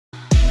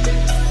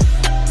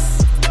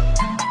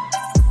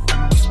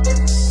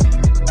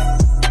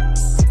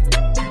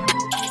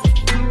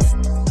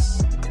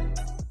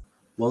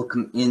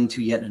Welcome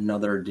into yet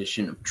another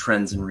edition of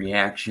Trends and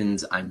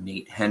Reactions. I'm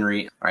Nate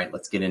Henry. All right,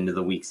 let's get into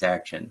the week's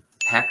action.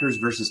 Packers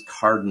versus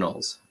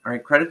Cardinals. All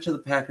right, credit to the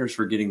Packers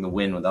for getting the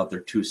win without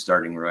their two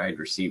starting wide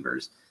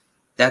receivers.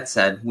 That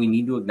said, we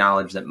need to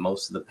acknowledge that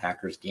most of the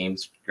Packers' game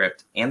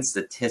script and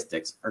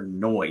statistics are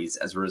noise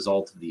as a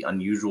result of the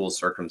unusual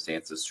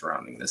circumstances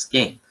surrounding this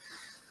game.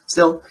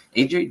 Still,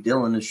 A.J.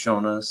 Dillon has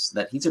shown us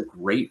that he's a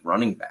great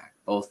running back,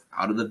 both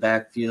out of the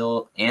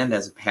backfield and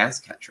as a pass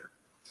catcher.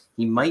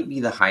 He might be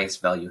the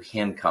highest value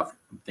handcuff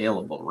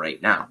available right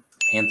now.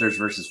 Panthers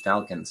versus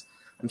Falcons.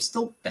 I'm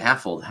still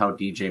baffled how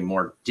DJ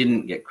Moore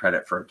didn't get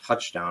credit for a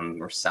touchdown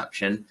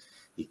reception.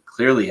 He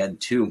clearly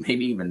had 2,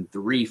 maybe even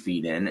 3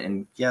 feet in,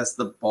 and yes,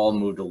 the ball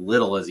moved a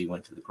little as he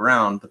went to the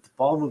ground, but the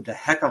ball moved a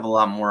heck of a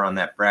lot more on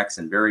that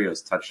Braxton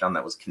Berrios touchdown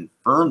that was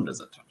confirmed as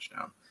a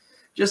touchdown.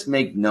 Just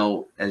make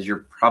note, as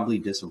you're probably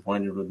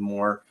disappointed with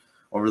Moore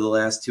over the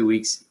last 2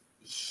 weeks,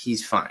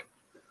 he's fine.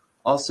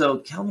 Also,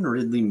 Calvin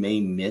Ridley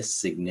may miss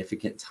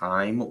significant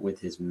time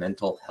with his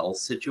mental health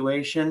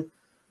situation.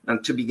 Now,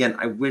 to begin,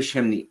 I wish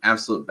him the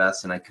absolute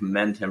best, and I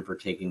commend him for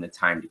taking the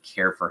time to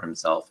care for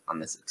himself on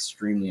this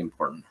extremely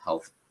important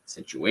health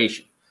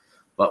situation.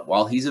 But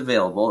while he's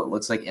available, it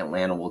looks like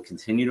Atlanta will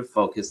continue to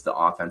focus the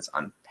offense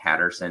on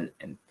Patterson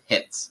and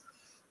Pitts.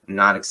 I'm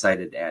not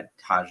excited to add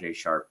Tajae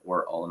Sharp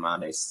or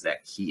Olamide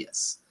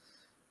Zaccheaus.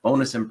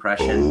 Bonus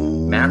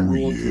impression, Matt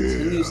Rule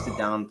continues to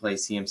downplay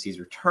CMC's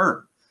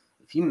return.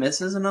 If he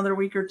misses another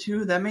week or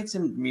two, that makes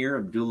Ameer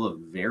Abdullah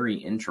very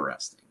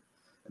interesting.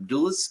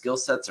 Abdullah's skill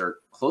sets are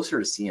closer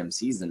to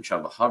CMC's than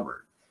Chuba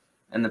Hubbard,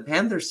 and the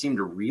Panthers seem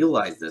to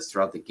realize this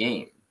throughout the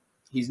game.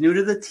 He's new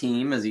to the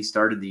team as he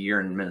started the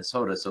year in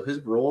Minnesota, so his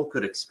role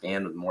could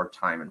expand with more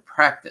time and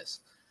practice.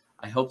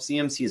 I hope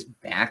CMC is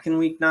back in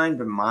Week 9,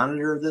 but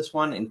monitor this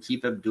one and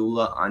keep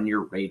Abdullah on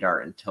your radar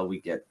until we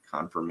get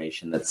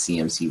confirmation that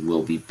CMC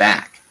will be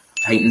back.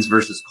 Titans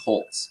versus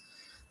Colts.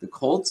 The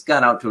Colts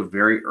got out to a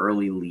very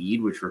early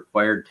lead, which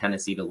required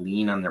Tennessee to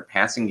lean on their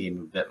passing game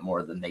a bit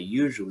more than they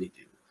usually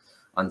do.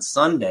 On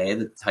Sunday,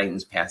 the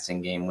Titans'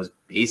 passing game was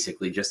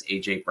basically just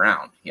A.J.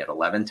 Brown. He had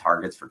 11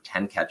 targets for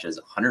 10 catches,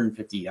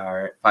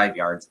 155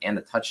 yards, and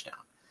a touchdown.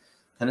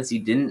 Tennessee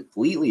didn't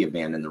completely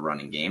abandon the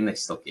running game. They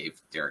still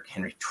gave Derrick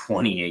Henry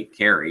 28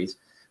 carries.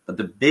 But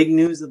the big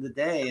news of the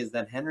day is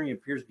that Henry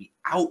appears to be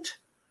out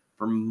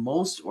for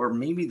most or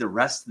maybe the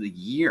rest of the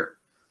year.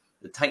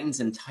 The Titans'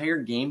 entire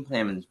game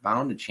plan is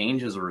bound to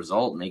change as a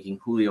result,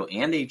 making Julio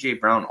and A.J.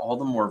 Brown all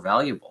the more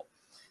valuable.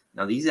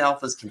 Now, these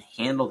alphas can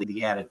handle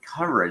the added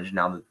coverage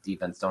now that the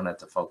defense don't have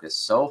to focus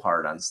so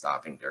hard on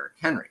stopping Derrick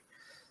Henry.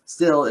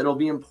 Still, it'll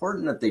be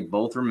important that they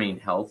both remain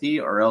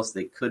healthy, or else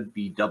they could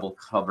be double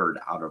covered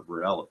out of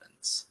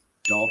relevance.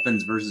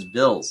 Dolphins versus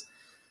Bills.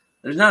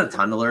 There's not a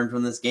ton to learn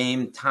from this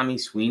game. Tommy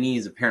Sweeney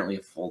is apparently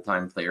a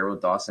full-time player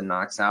with Dawson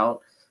Knox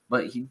out,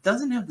 but he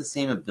doesn't have the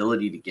same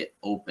ability to get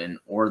open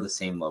or the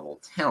same level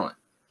of talent.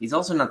 He's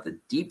also not the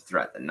deep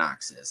threat that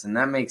Knox is, and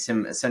that makes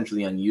him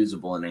essentially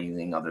unusable in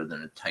anything other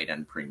than a tight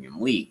end premium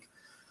league.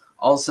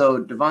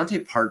 Also,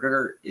 Devontae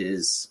Parker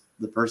is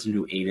the person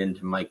who ate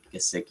into Mike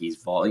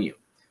Gesicki's volume.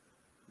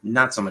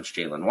 Not so much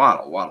Jalen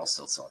Waddle. Waddle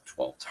still saw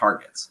 12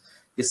 targets.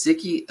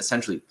 Gesicki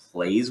essentially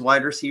plays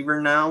wide receiver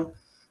now.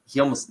 He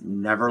almost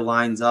never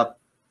lines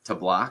up to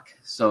block,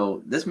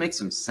 so this makes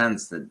some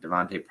sense that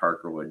Devontae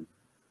Parker would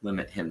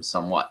limit him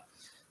somewhat.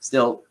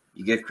 Still,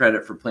 you get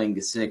credit for playing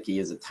Gesicki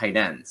as a tight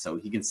end, so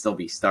he can still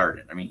be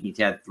started. I mean, he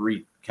had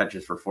 3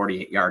 catches for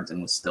 48 yards and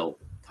was still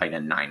tight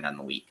end 9 on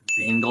the week.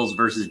 Bengals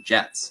versus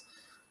Jets.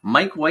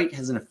 Mike White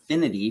has an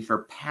affinity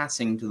for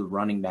passing to the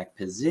running back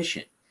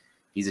position.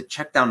 He's a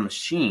check-down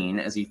machine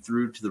as he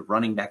threw to the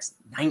running backs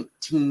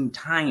 19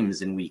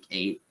 times in Week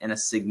 8 and a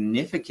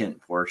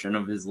significant portion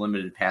of his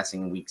limited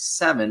passing in Week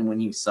 7 when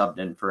he subbed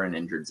in for an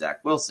injured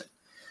Zach Wilson.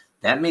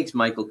 That makes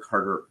Michael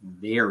Carter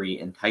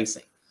very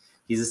enticing.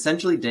 He's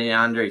essentially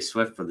DeAndre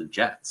Swift for the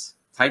Jets.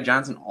 Ty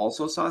Johnson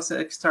also saw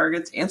 6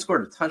 targets and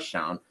scored a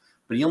touchdown,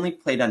 but he only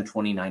played on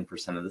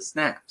 29% of the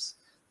snaps.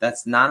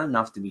 That's not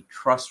enough to be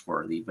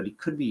trustworthy, but he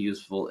could be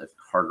useful if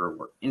Carter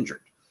were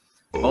injured.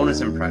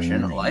 Bonus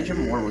impression, Elijah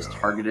Moore was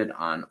targeted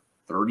on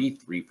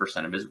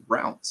 33% of his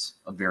routes,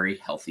 a very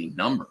healthy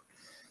number.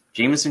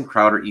 Jamison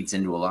Crowder eats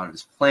into a lot of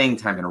his playing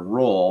time in a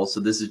role, so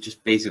this is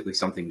just basically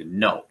something to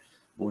note.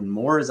 But when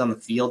Moore is on the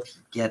field, he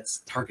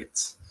gets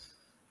targets.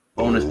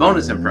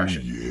 Bonus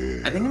impression.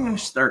 I think I'm going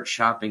to start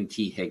shopping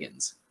T.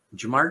 Higgins.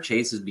 Jamar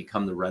Chase has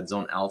become the red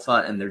zone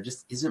alpha, and there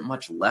just isn't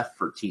much left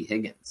for T.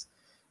 Higgins.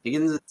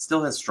 Higgins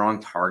still has strong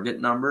target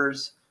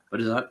numbers, but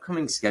his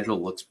upcoming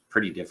schedule looks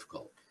pretty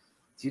difficult.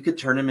 If you could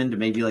turn him into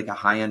maybe like a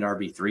high-end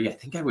RB3, I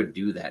think I would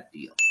do that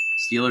deal.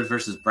 Steelers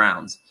versus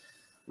Browns.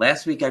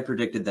 Last week I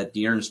predicted that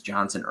Dearness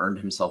Johnson earned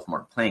himself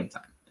more playing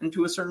time. And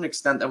to a certain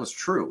extent, that was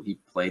true. He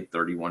played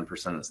 31%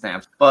 of the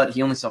snaps, but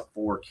he only saw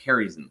 4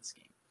 carries in this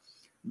game.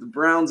 The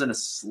Browns, in a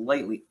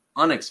slightly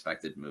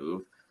unexpected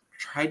move,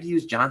 tried to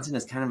use Johnson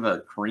as kind of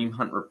a Kareem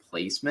Hunt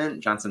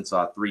replacement. Johnson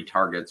saw 3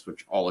 targets,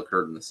 which all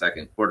occurred in the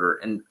second quarter,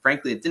 and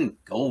frankly, it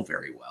didn't go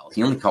very well.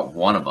 He only caught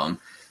 1 of them.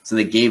 So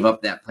they gave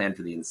up that plan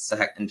for the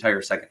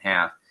entire second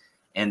half,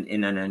 and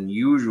in an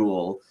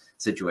unusual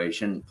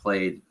situation,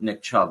 played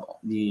Nick Chubb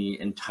the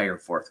entire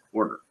fourth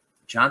quarter.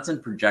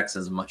 Johnson projects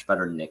as a much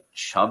better Nick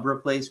Chubb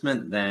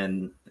replacement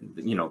than,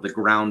 the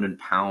ground and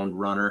pound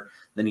runner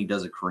than he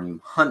does a Kareem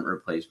Hunt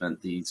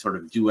replacement, the sort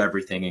of do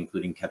everything,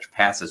 including catch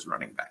passes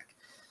running back.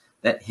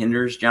 That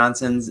hinders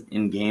Johnson's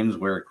in games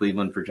where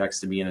Cleveland projects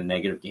to be in a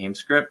negative game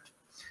script.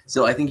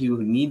 So I think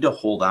you need to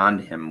hold on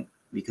to him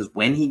because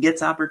when he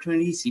gets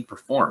opportunities, he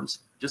performs.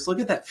 Just look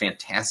at that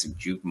fantastic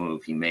juke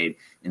move he made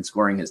in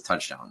scoring his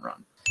touchdown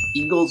run.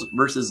 Eagles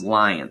versus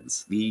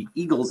Lions. The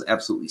Eagles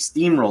absolutely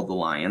steamrolled the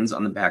Lions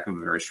on the back of a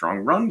very strong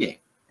run game.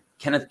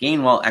 Kenneth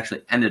Gainwell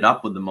actually ended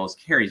up with the most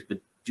carries, but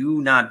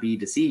do not be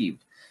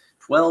deceived.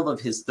 12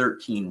 of his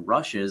 13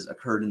 rushes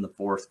occurred in the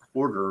fourth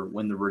quarter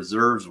when the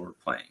reserves were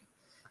playing,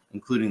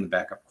 including the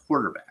backup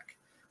quarterback.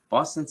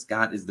 Boston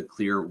Scott is the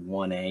clear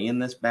 1A in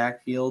this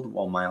backfield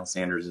while Miles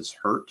Sanders is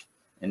hurt.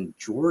 And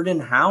Jordan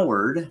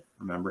Howard,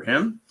 remember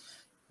him,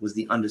 was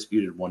the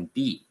undisputed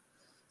 1B.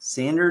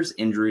 Sanders'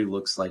 injury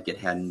looks like it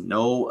had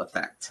no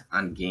effect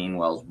on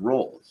Gainwell's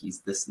role.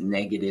 He's this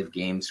negative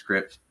game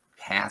script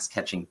pass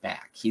catching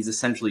back. He's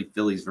essentially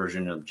Philly's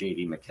version of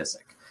J.D.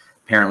 McKissick.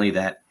 Apparently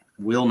that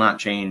will not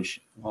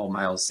change while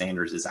Miles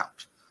Sanders is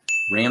out.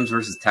 Rams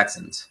versus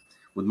Texans.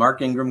 With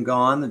Mark Ingram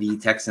gone, the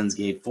Texans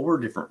gave 4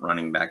 different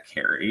running back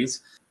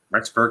carries.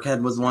 Rex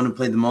Burkhead was the one who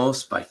played the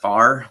most by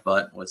far,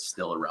 but was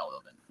still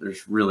irrelevant.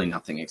 There's really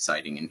nothing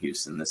exciting in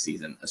Houston this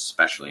season,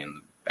 especially in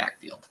the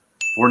backfield.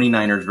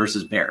 49ers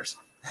versus Bears.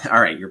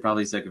 All right, you're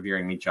probably sick of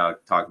hearing me talk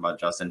about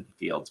Justin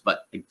Fields,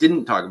 but I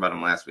didn't talk about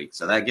him last week,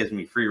 so that gives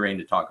me free rein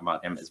to talk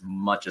about him as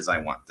much as I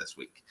want this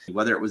week.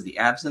 Whether it was the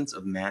absence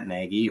of Matt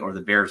Nagy or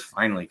the Bears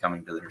finally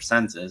coming to their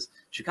senses,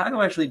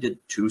 Chicago actually did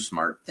 2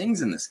 smart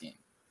things in this game.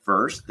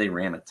 First, they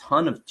ran a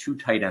ton of 2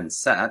 tight end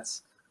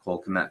sets.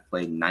 Cole Kmet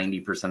played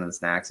 90% of the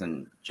snaps,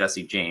 and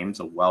Jesse James,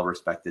 a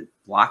well-respected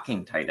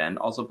blocking tight end,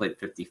 also played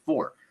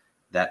 54.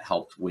 That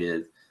helped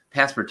with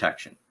pass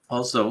protection.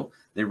 Also,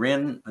 they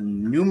ran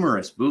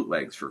numerous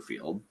bootlegs for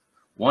Field,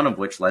 one of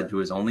which led to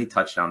his only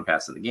touchdown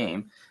pass of the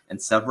game,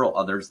 and several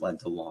others led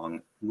to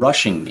long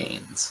rushing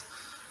gains.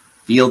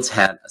 Fields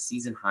had a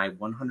season-high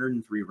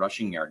 103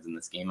 rushing yards in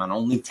this game on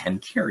only 10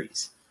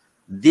 carries.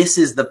 This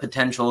is the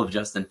potential of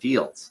Justin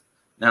Fields.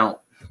 Now,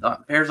 the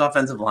Bears'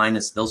 offensive line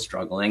is still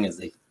struggling as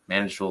they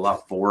managed to allow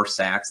 4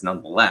 sacks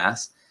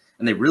nonetheless,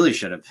 and they really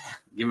should have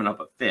given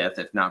up a 5th,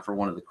 if not for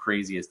one of the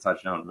craziest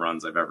touchdown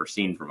runs I've ever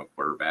seen from a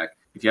quarterback.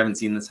 If you haven't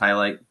seen this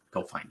highlight,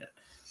 go find it.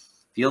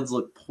 Fields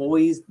looked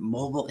poised,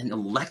 mobile, and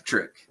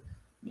electric.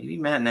 Maybe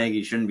Matt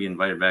Nagy shouldn't be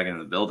invited back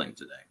into the building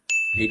today.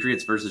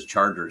 Patriots versus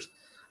Chargers.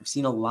 I've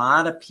seen a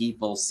lot of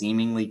people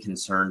seemingly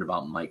concerned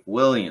about Mike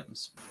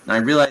Williams. Now, I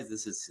realize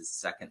this is his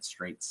second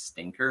straight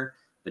stinker,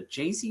 but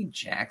J.C.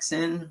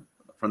 Jackson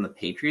from the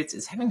Patriots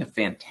is having a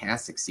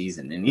fantastic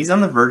season, and he's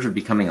on the verge of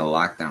becoming a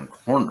lockdown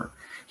corner.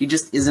 He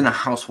just isn't a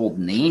household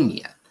name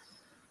yet.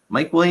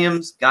 Mike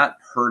Williams got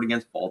hurt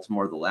against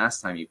Baltimore the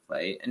last time he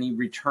played, and he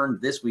returned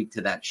this week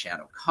to that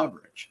shadow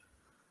coverage.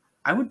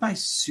 I would buy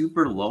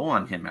super low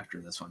on him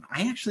after this one.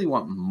 I actually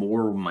want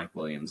more Mike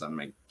Williams on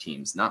my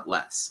teams, not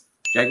less.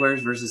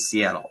 Jaguars versus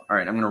Seattle. All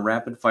right, I'm going to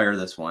rapid fire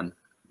this one.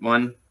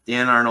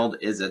 Dan Arnold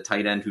is a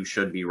tight end who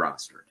should be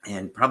rostered,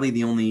 and probably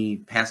the only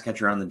pass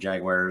catcher on the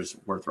Jaguars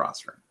worth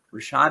rostering.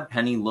 Rashad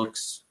Penny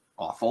looks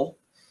awful.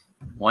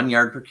 1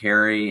 yard per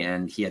carry,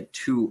 and he had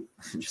 2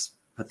 just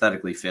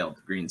pathetically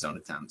failed green zone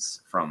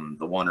attempts from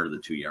the 1 or the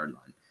 2 yard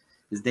line.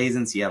 His days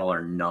in Seattle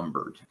are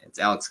numbered. It's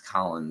Alex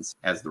Collins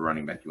as the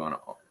running back you want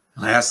to own.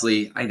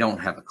 Lastly, I don't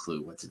have a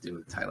clue what to do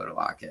with Tyler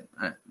Lockett.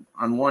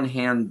 On one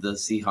hand, the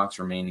Seahawks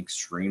remain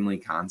extremely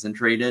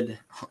concentrated.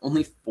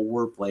 Only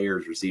 4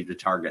 players received a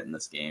target in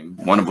this game,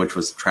 one of which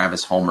was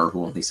Travis Homer,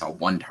 who only saw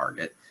 1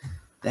 target.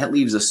 That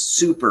leaves a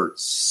super,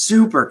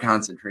 super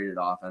concentrated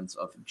offense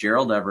of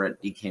Gerald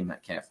Everett, DK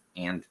Metcalf,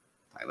 and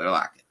Tyler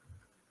Lockett.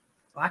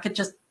 Lockett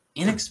just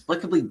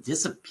inexplicably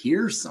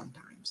disappears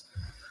sometimes.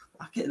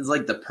 Lockett is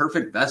like the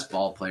perfect best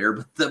ball player,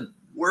 but the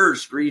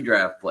worst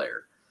redraft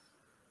player.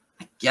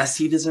 I guess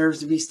he deserves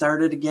to be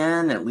started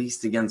again, at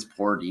least against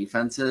poor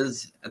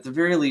defenses. At the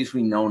very least,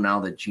 we know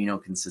now that Geno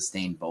can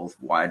sustain both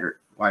wide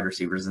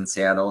receivers in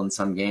Seattle in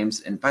some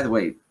games. And by the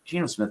way,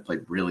 Geno Smith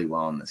played really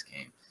well in this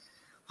game.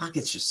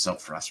 Lockett's just so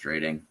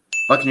frustrating.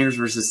 Buccaneers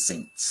versus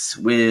Saints.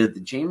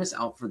 With Jameis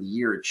out for the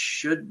year, it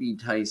should be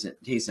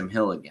Taysom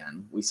Hill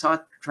again. We saw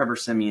Trevor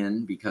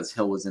Siemian because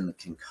Hill was in the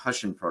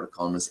concussion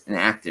protocol and was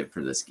inactive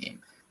for this game.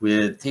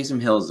 With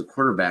Taysom Hill as the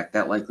quarterback,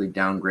 that likely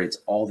downgrades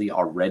all the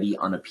already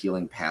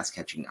unappealing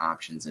pass-catching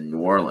options in New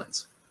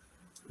Orleans.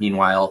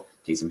 Meanwhile,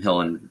 Taysom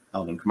Hill and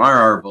Alvin Kamara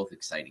are both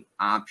exciting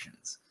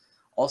options.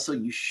 Also,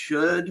 you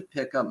should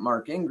pick up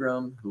Mark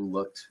Ingram, who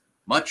looked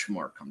much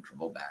more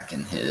comfortable back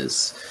in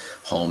his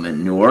home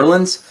in New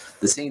Orleans.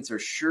 The Saints are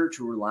sure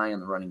to rely on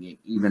the running game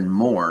even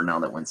more now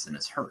that Winston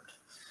is hurt.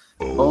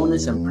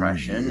 Bonus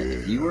impression,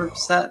 if you were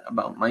upset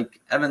about Mike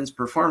Evans'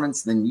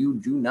 performance, then you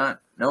do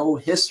not know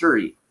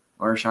history.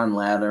 Marshawn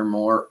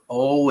Lattimore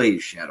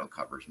always shadow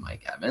covers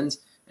Mike Evans,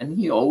 and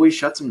he always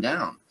shuts him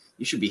down.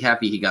 You should be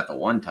happy he got the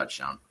one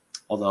touchdown.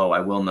 Although I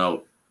will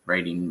note,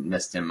 Brady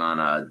missed him on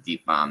a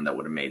deep bomb that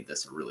would have made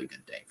this a really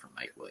good day for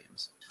Mike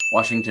Williams.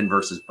 Washington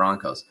versus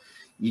Broncos.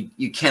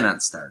 You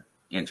cannot start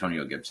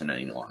Antonio Gibson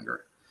any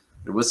longer.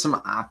 There was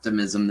some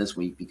optimism this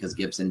week because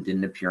Gibson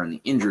didn't appear on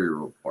the injury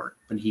report,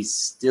 but he's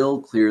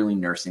still clearly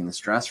nursing the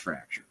stress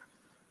fracture.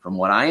 From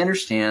what I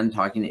understand,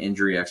 talking to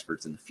injury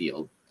experts in the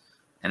field,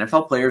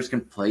 NFL players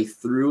can play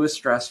through a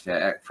stress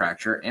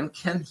fracture and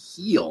can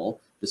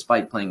heal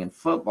despite playing in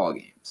football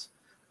games.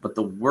 But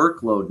the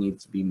workload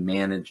needs to be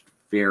managed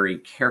very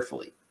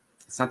carefully.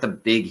 It's not the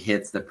big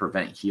hits that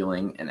prevent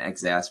healing and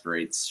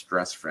exacerbate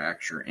stress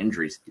fracture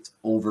injuries. It's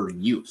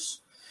overuse.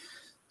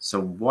 So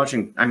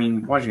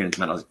Washington's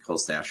medical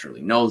staff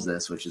surely knows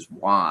this, which is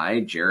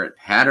why Jarrett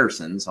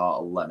Patterson saw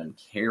 11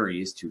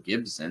 carries to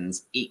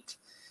Gibson's 8,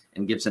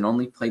 and Gibson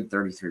only played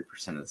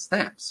 33% of the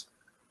snaps.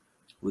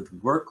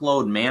 With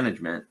workload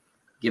management,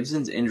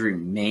 Gibson's injury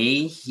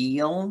may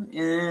heal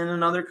in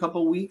another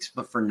couple weeks,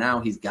 but for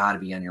now, he's got to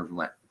be on your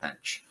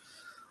bench.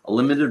 A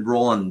limited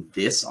role on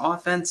this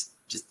offense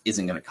just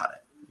isn't going to cut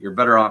it. You're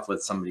better off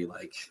with somebody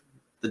like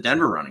the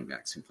Denver running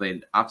backs who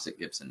played opposite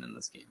Gibson in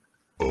this game.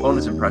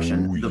 Bonus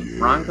impression, the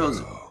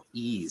Broncos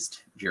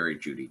eased Jerry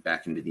Jeudy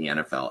back into the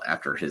NFL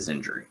after his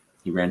injury.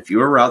 He ran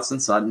fewer routes than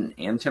Sutton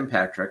and Tim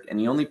Patrick, and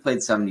he only played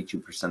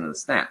 72% of the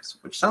snaps,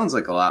 which sounds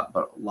like a lot,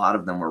 but a lot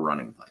of them were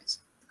running plays.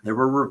 There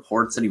were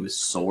reports that he was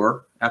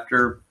sore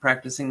after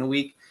practicing the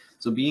week,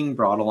 so being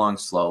brought along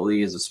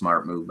slowly is a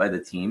smart move by the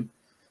team.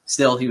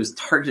 Still, he was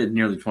targeted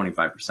nearly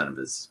 25% of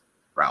his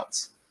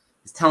routes.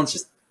 His talent's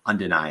just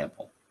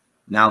undeniable.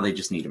 Now they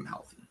just need him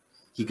healthy.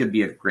 He could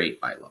be a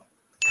great buy low.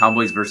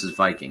 Cowboys versus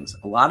Vikings.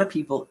 A lot of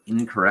people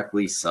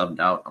incorrectly subbed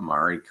out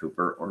Amari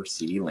Cooper or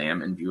CeeDee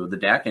Lamb in view of the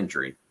Dak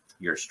injury.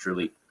 Yours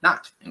truly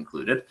not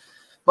included.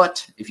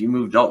 But if you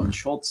moved Dalton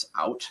Schultz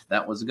out,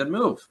 that was a good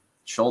move.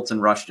 Schultz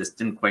and Rush just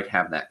didn't quite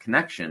have that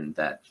connection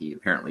that he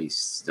apparently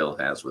still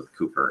has with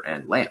Cooper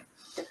and Lamb.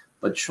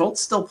 But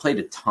Schultz still played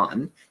a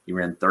ton. He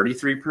ran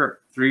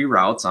 33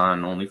 routes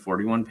on only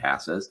 41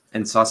 passes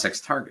and saw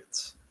 6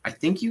 targets. I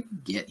think you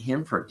could get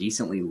him for a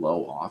decently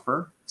low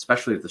offer,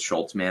 especially if the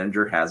Schultz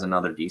manager has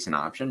another decent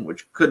option,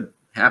 which could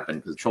happen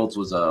because Schultz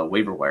was a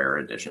waiver wire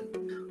addition.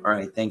 All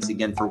right, thanks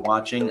again for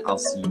watching. I'll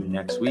see you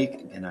next week.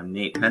 Again, I'm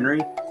Nate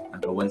Henry. I'll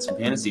go win some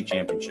fantasy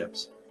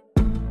championships.